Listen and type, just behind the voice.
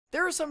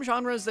There are some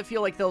genres that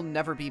feel like they'll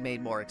never be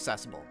made more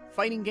accessible.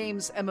 Fighting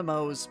games,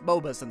 MMOs,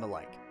 MOBAs, and the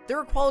like. There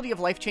are quality of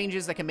life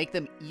changes that can make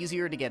them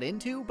easier to get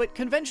into, but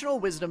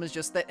conventional wisdom is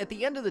just that at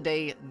the end of the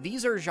day,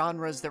 these are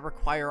genres that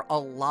require a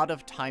lot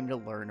of time to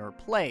learn or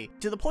play,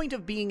 to the point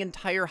of being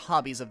entire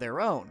hobbies of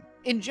their own.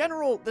 In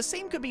general, the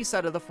same could be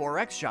said of the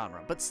 4X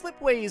genre, but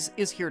Slipways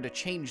is here to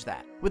change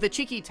that, with a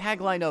cheeky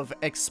tagline of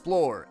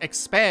explore,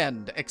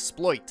 expand,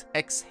 exploit,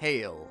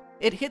 exhale.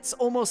 It hits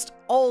almost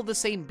all the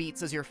same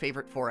beats as your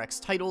favorite 4X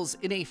titles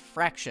in a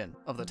fraction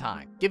of the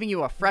time, giving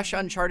you a fresh,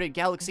 uncharted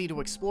galaxy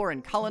to explore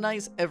and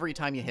colonize every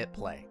time you hit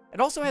play. It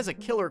also has a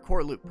killer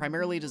core loop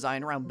primarily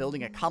designed around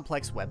building a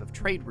complex web of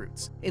trade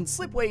routes. In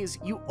Slipways,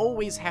 you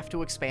always have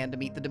to expand to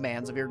meet the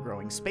demands of your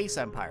growing space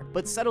empire,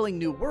 but settling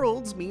new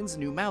worlds means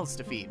new mouths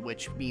to feed,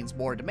 which means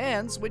more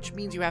demands, which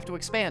means you have to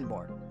expand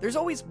more. There's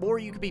always more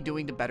you could be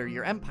doing to better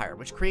your empire,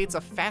 which creates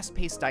a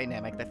fast-paced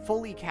dynamic that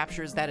fully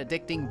captures that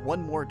addicting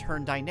one more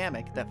turn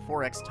dynamic that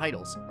 4X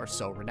titles are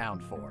so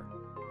renowned for.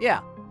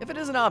 Yeah, if it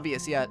isn't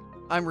obvious yet,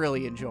 I'm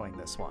really enjoying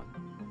this one.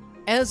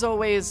 As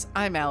always,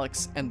 I'm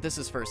Alex, and this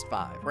is First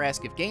 5, where I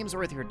ask if games are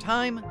worth your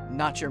time,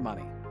 not your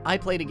money. I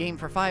played a game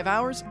for 5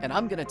 hours, and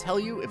I'm gonna tell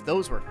you if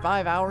those were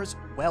 5 hours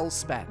well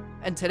spent.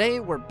 And today,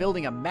 we're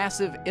building a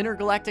massive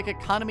intergalactic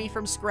economy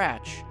from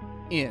scratch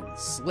in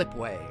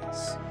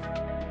Slipways.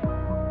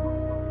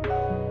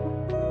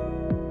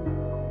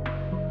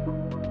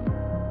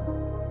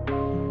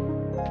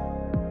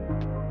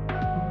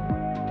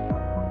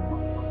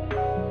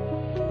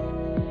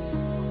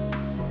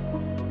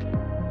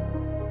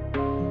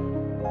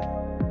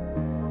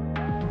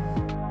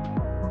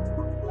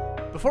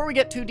 Before we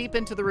get too deep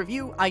into the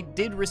review, I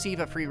did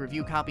receive a free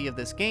review copy of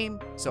this game,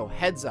 so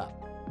heads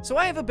up. So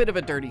I have a bit of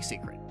a dirty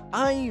secret.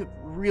 I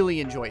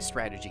really enjoy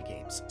strategy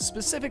games,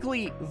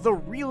 specifically the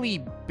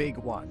really big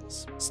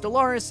ones.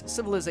 Stellaris,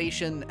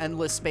 Civilization,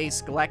 Endless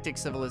Space, Galactic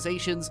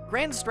Civilizations,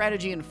 Grand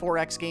Strategy, and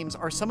 4X games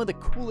are some of the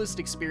coolest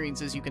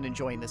experiences you can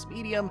enjoy in this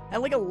medium,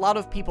 and like a lot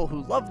of people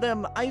who love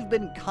them, I've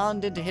been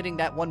conned into hitting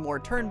that one more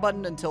turn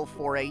button until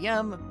 4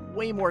 AM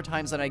way more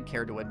times than I'd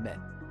care to admit.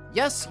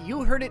 Yes,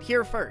 you heard it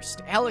here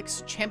first.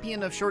 Alex,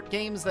 champion of short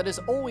games that is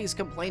always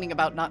complaining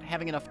about not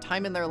having enough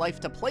time in their life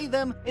to play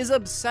them, is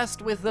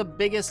obsessed with the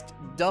biggest,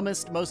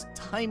 dumbest, most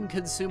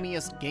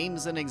time-consumingest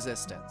games in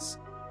existence.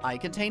 I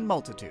contain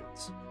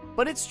multitudes.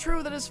 But it's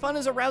true that as fun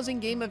as a rousing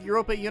game of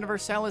Europa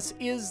Universalis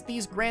is,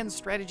 these grand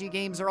strategy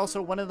games are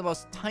also one of the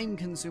most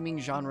time-consuming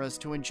genres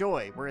to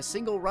enjoy, where a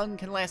single run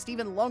can last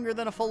even longer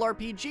than a full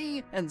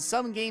RPG, and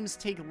some games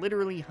take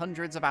literally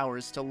hundreds of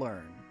hours to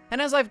learn.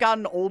 And as I've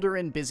gotten older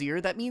and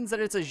busier, that means that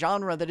it's a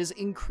genre that is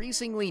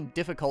increasingly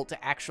difficult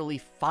to actually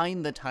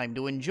find the time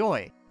to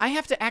enjoy. I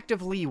have to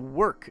actively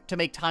work to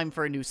make time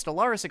for a new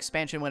Stellaris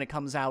expansion when it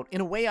comes out,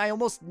 in a way I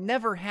almost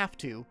never have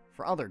to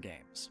for other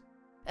games.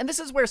 And this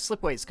is where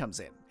Slipways comes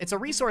in. It's a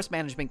resource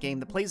management game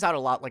that plays out a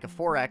lot like a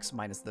 4X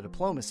minus the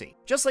diplomacy.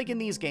 Just like in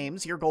these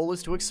games, your goal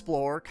is to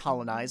explore,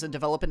 colonize, and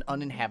develop an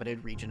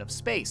uninhabited region of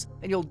space.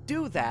 And you'll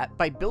do that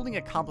by building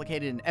a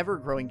complicated and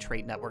ever-growing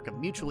trade network of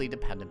mutually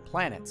dependent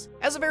planets.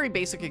 As a very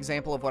basic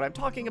example of what I'm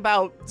talking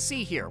about,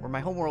 see here, where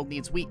my homeworld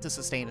needs wheat to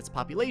sustain its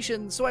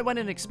population, so I went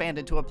and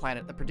expanded to a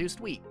planet that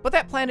produced wheat. But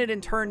that planet in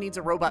turn needs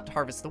a robot to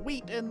harvest the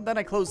wheat, and then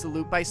I close the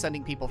loop by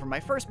sending people from my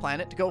first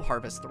planet to go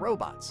harvest the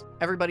robots.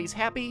 Everybody's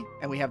happy,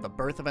 and we have the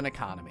birth of an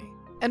economy.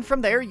 And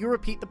from there, you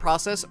repeat the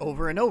process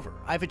over and over.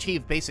 I've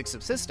achieved basic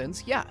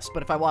subsistence, yes,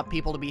 but if I want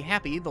people to be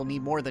happy, they'll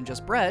need more than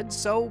just bread,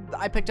 so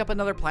I picked up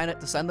another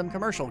planet to send them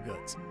commercial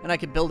goods. And I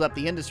could build up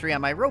the industry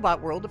on my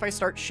robot world if I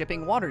start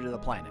shipping water to the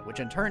planet, which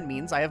in turn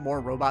means I have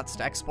more robots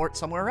to export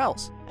somewhere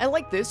else. And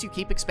like this, you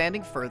keep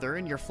expanding further,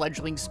 and your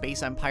fledgling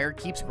space empire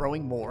keeps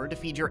growing more to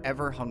feed your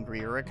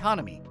ever-hungrier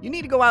economy. You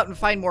need to go out and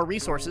find more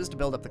resources to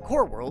build up the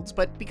core worlds,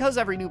 but because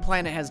every new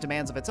planet has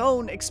demands of its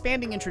own,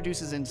 expanding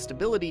introduces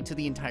instability to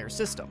the entire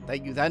system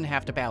that you then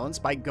have to balance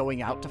by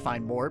going out to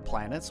find more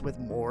planets with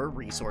more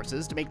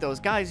resources to make those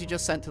guys you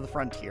just sent to the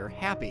frontier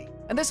happy.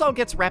 And this all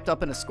gets wrapped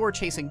up in a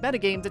score-chasing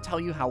metagame to tell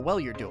you how well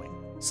you're doing.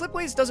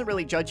 Slipways doesn't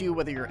really judge you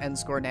whether your end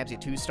score nabs you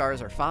 2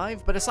 stars or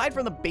 5, but aside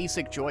from the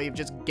basic joy of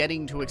just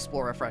getting to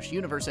explore a fresh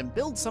universe and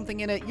build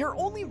something in it, your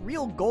only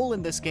real goal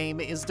in this game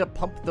is to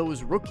pump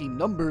those rookie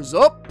numbers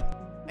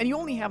up! And you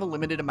only have a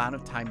limited amount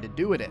of time to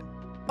do it in.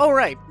 Oh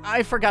right,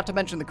 I forgot to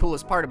mention the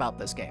coolest part about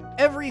this game.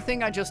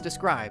 Everything I just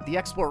described, the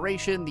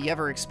exploration, the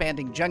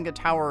ever-expanding Jenga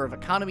tower of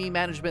economy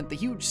management, the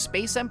huge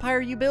space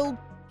empire you build,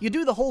 you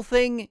do the whole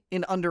thing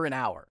in under an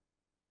hour.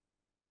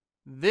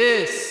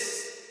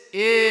 This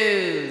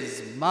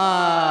is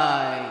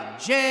my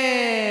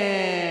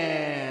jam!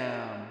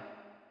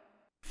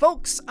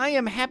 Folks, I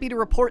am happy to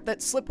report that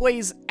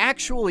Slipways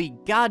actually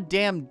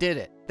goddamn did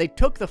it. They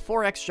took the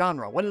 4X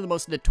genre, one of the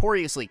most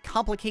notoriously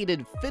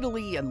complicated,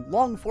 fiddly, and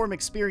long-form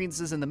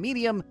experiences in the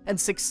medium, and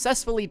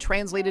successfully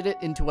translated it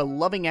into a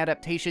loving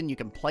adaptation you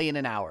can play in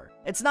an hour.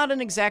 It's not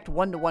an exact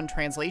one-to-one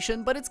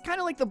translation, but it's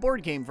kind of like the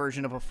board game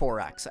version of a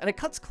 4X, and it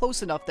cuts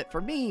close enough that for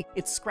me,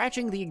 it's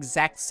scratching the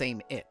exact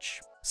same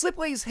itch.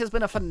 Slipways has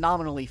been a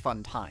phenomenally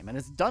fun time, and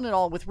has done it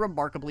all with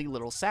remarkably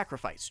little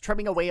sacrifice,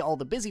 trimming away all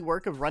the busy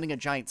work of running a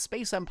giant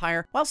space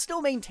empire while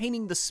still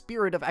maintaining the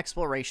spirit of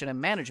exploration and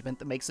management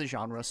that makes the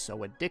genre so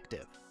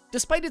addictive.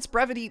 Despite its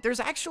brevity,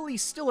 there's actually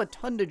still a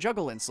ton to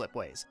juggle in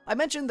Slipways. I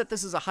mentioned that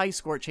this is a high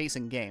score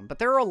chasing game, but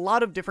there are a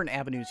lot of different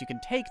avenues you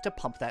can take to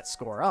pump that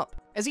score up.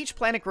 As each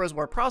planet grows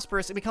more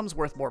prosperous, it becomes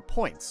worth more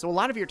points, so a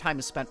lot of your time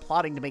is spent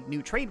plotting to make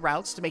new trade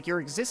routes to make your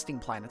existing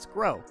planets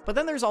grow. But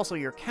then there's also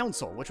your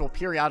council, which will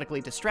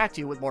periodically distract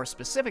you with more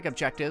specific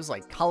objectives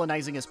like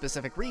colonizing a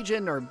specific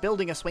region or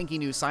building a swanky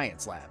new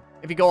science lab.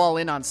 If you go all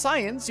in on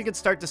science, you can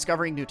start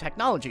discovering new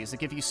technologies that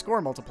give you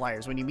score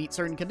multipliers when you meet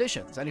certain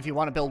conditions, and if you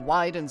want to build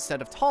wide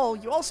instead of tall,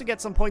 you also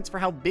get some points for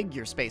how big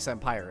your space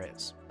empire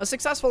is. A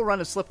successful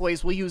run of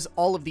Slipways will use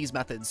all of these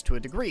methods to a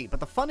degree, but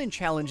the fun and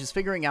challenge is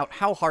figuring out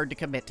how hard to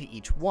commit to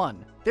each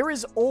one. There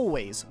is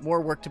always more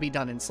work to be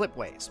done in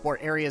Slipways, more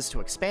areas to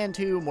expand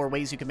to, more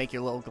ways you can make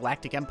your little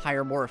galactic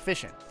empire more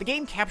efficient. The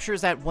game captures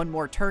that one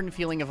more turn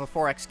feeling of a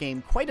 4X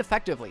game quite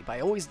effectively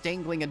by always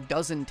dangling a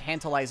dozen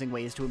tantalizing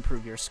ways to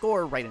improve your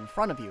score right in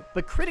front of you,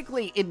 but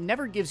critically, it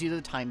never gives you the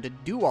time to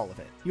do all of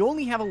it. You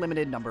only have a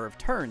limited number of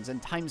turns,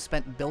 and time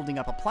spent building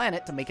up a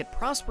planet to make it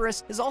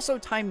prosperous is also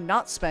time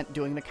not spent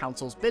doing the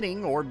council's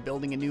bidding or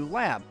building a new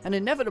lab. And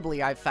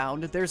inevitably, I've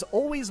found there's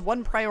always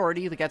one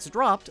priority that gets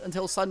dropped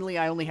until suddenly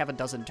I only have a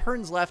dozen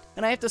turns left,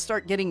 and I have to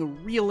start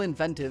getting real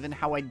inventive in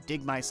how I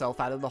dig myself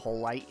out of the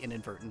hole I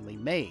inadvertently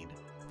made.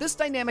 This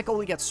dynamic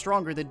only gets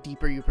stronger the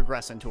deeper you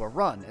progress into a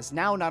run, as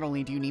now not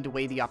only do you need to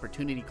weigh the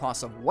opportunity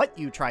costs of what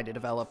you try to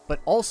develop,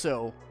 but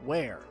also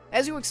where.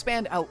 As you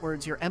expand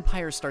outwards, your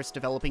empire starts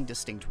developing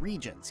distinct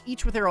regions,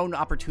 each with their own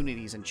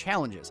opportunities and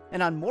challenges,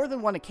 and on more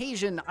than one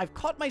occasion, I've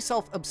caught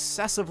myself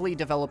obsessively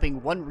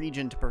developing one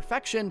region to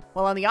perfection,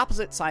 while on the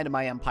opposite side of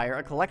my empire,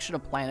 a collection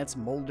of planets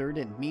moldered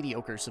in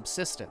mediocre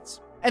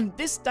subsistence. And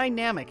this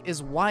dynamic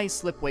is why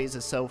Slipways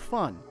is so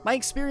fun. My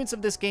experience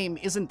of this game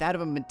isn't that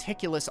of a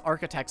meticulous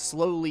architect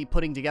slowly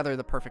putting together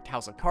the perfect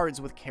house of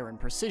cards with care and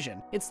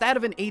precision. It's that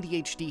of an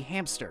ADHD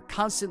hamster,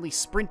 constantly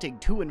sprinting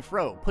to and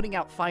fro, putting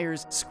out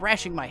fires,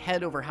 scratching my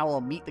head over how I'll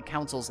meet the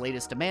council's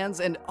latest demands,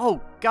 and oh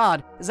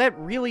god, is that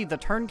really the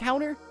turn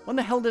counter? When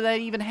the hell did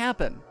that even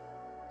happen?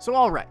 So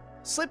alright.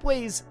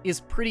 Slipways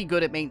is pretty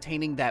good at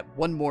maintaining that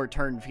one more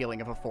turn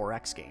feeling of a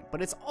 4X game,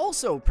 but it's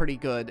also pretty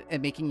good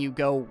at making you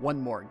go one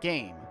more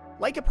game.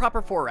 Like a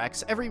proper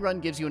 4X, every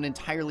run gives you an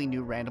entirely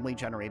new randomly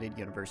generated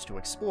universe to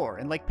explore,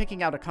 and like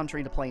picking out a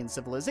country to play in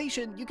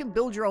Civilization, you can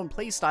build your own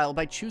playstyle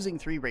by choosing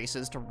 3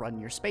 races to run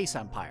your space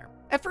empire.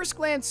 At first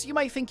glance, you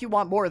might think you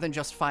want more than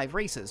just 5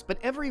 races, but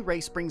every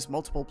race brings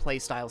multiple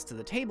playstyles to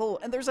the table,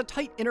 and there's a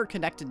tight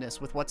interconnectedness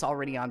with what's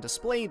already on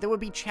display that would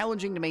be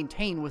challenging to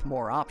maintain with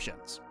more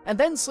options. And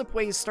then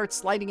Slipways starts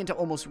sliding into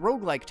almost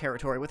roguelike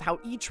territory with how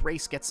each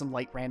race gets some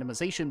light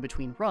randomization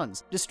between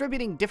runs,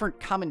 distributing different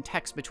common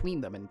text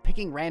between them, and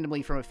picking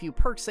randomly from a few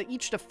perks that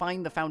each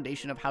define the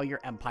foundation of how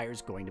your empire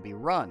is going to be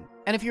run.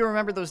 And if you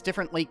remember those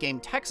different late-game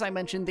texts I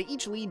mentioned, they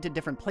each lead to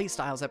different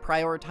playstyles that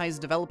prioritize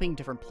developing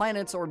different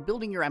planets or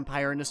building your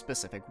empire in a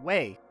specific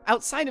way.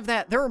 Outside of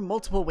that, there are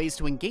multiple ways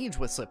to engage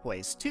with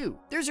Slipways, too.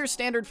 There's your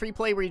standard free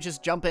play where you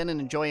just jump in and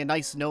enjoy a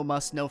nice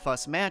no-muss,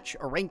 no-fuss match,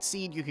 a ranked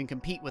seed you can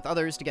compete with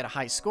others to get a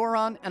high score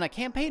on, and a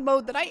campaign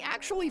mode that I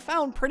actually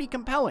found pretty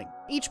compelling.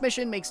 Each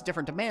mission makes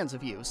different demands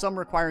of you, some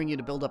requiring you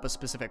to build up a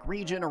specific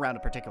region around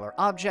a particular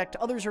object,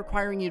 others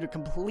requiring you to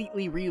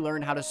completely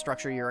relearn how to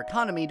structure your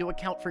economy to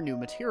account for new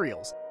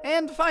materials.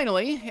 And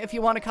finally, if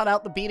you want to cut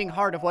out the beating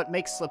heart of what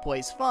makes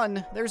Slipways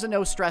fun, there's a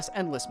no-stress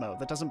endless mode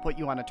that doesn't put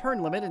you on a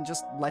turn limit and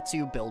just lets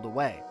you build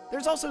away.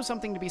 There's also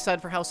something to be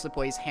said for how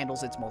Slipways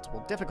handles its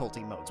multiple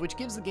difficulty modes, which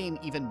gives the game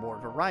even more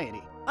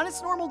variety. On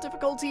its normal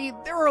difficulty,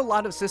 there are a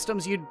lot of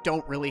systems you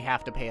don't really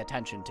have to pay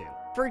attention to.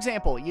 For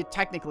example, you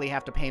technically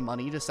have to pay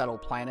money to settle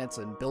planets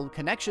and build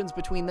connections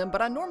between them,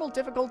 but on normal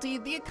difficulty,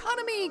 the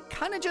economy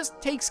kinda just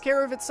takes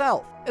care of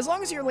itself. As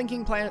long as you're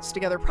linking planets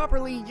together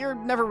properly, you're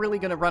never really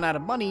gonna run out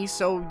of money,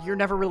 so you're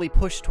never really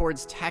pushed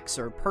towards techs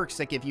or perks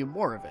that give you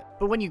more of it.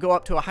 But when you go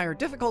up to a higher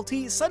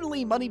difficulty,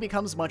 suddenly money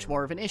becomes much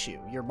more of an issue.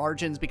 Your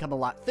margins become a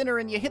lot thinner,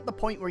 and you hit the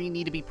point where you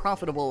need to be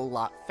profitable a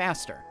lot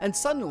faster. And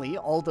suddenly,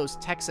 all those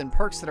techs and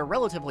perks that are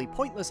relatively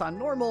pointless on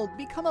normal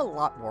become a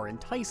lot more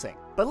enticing.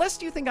 But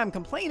lest you think I'm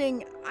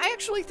complaining, I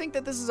actually think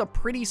that this is a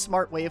pretty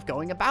smart way of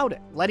going about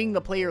it, letting the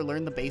player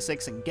learn the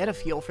basics and get a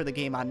feel for the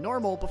game on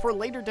normal before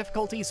later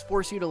difficulties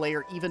force you to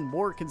layer even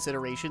more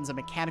considerations and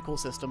mechanical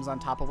systems on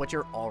top of what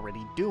you're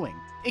already doing.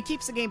 It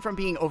keeps the game from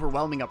being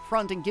overwhelming up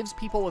front and gives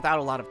people without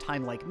a lot of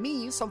time like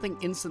me something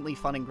instantly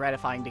fun and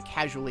gratifying to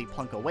casually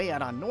plunk away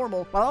at on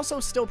normal, while also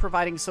still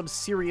providing some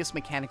serious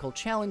mechanical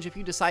challenge if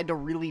you decide to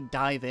really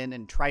dive in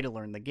and try to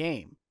learn the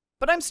game.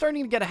 But I'm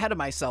starting to get ahead of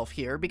myself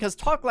here, because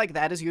talk like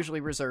that is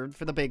usually reserved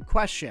for the big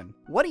question.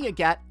 What do you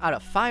get out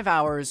of 5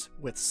 hours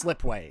with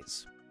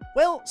Slipways?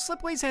 Well,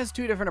 Slipways has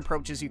two different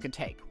approaches you can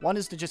take. One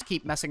is to just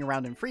keep messing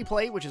around in free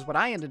play, which is what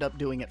I ended up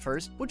doing at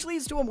first, which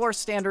leads to a more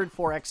standard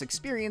 4X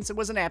experience and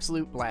was an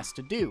absolute blast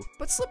to do.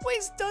 But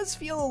Slipways does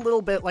feel a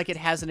little bit like it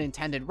has an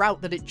intended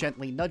route that it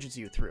gently nudges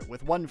you through,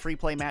 with one free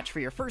play match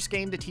for your first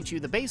game to teach you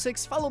the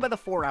basics, followed by the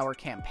 4-hour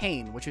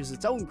campaign, which is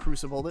its own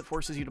crucible that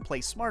forces you to play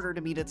smarter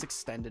to meet its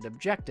extended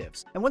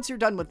objectives. And once you're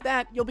done with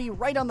that, you'll be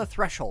right on the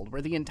threshold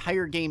where the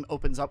entire game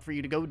opens up for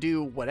you to go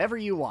do whatever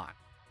you want,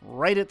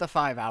 right at the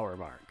 5-hour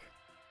mark.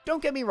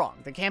 Don't get me wrong,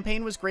 the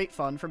campaign was great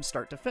fun from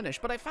start to finish,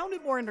 but I found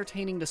it more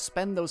entertaining to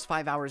spend those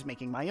 5 hours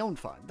making my own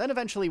fun, then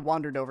eventually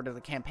wandered over to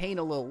the campaign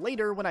a little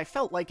later when I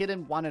felt like it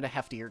and wanted a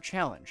heftier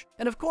challenge.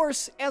 And of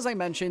course, as I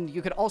mentioned,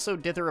 you could also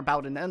dither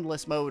about in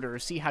endless mode or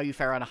see how you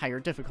fare on a higher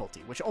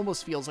difficulty, which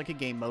almost feels like a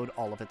game mode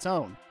all of its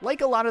own.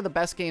 Like a lot of the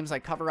best games I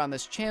cover on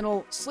this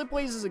channel,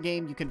 Slipways is a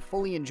game you can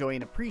fully enjoy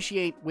and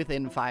appreciate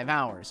within 5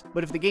 hours.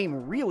 But if the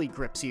game really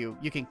grips you,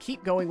 you can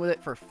keep going with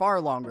it for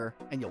far longer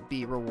and you'll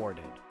be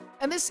rewarded.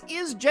 And this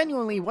is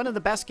genuinely one of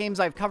the best games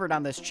I've covered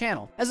on this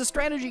channel. As a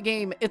strategy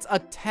game, it's a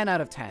 10 out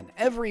of 10,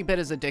 every bit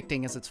as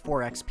addicting as its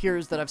 4X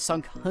peers that I've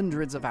sunk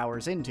hundreds of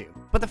hours into.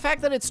 But the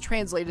fact that it's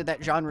translated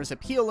that genre's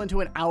appeal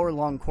into an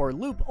hour-long core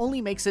loop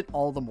only makes it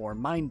all the more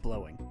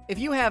mind-blowing. If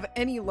you have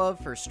any love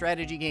for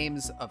strategy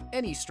games of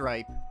any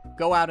stripe,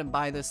 go out and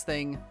buy this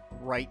thing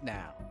right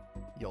now.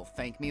 You'll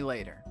thank me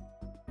later.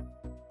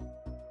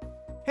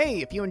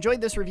 Hey, if you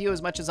enjoyed this review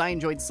as much as I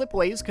enjoyed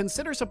Slipways,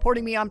 consider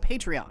supporting me on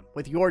Patreon.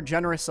 With your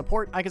generous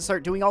support, I can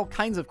start doing all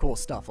kinds of cool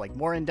stuff like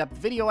more in-depth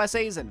video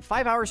essays and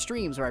 5-hour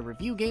streams where I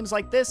review games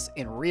like this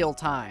in real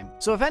time.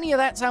 So if any of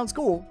that sounds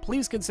cool,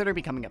 please consider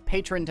becoming a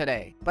patron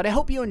today. But I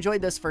hope you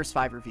enjoyed this first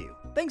 5 review.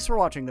 Thanks for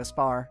watching this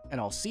far,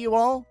 and I'll see you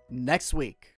all next week.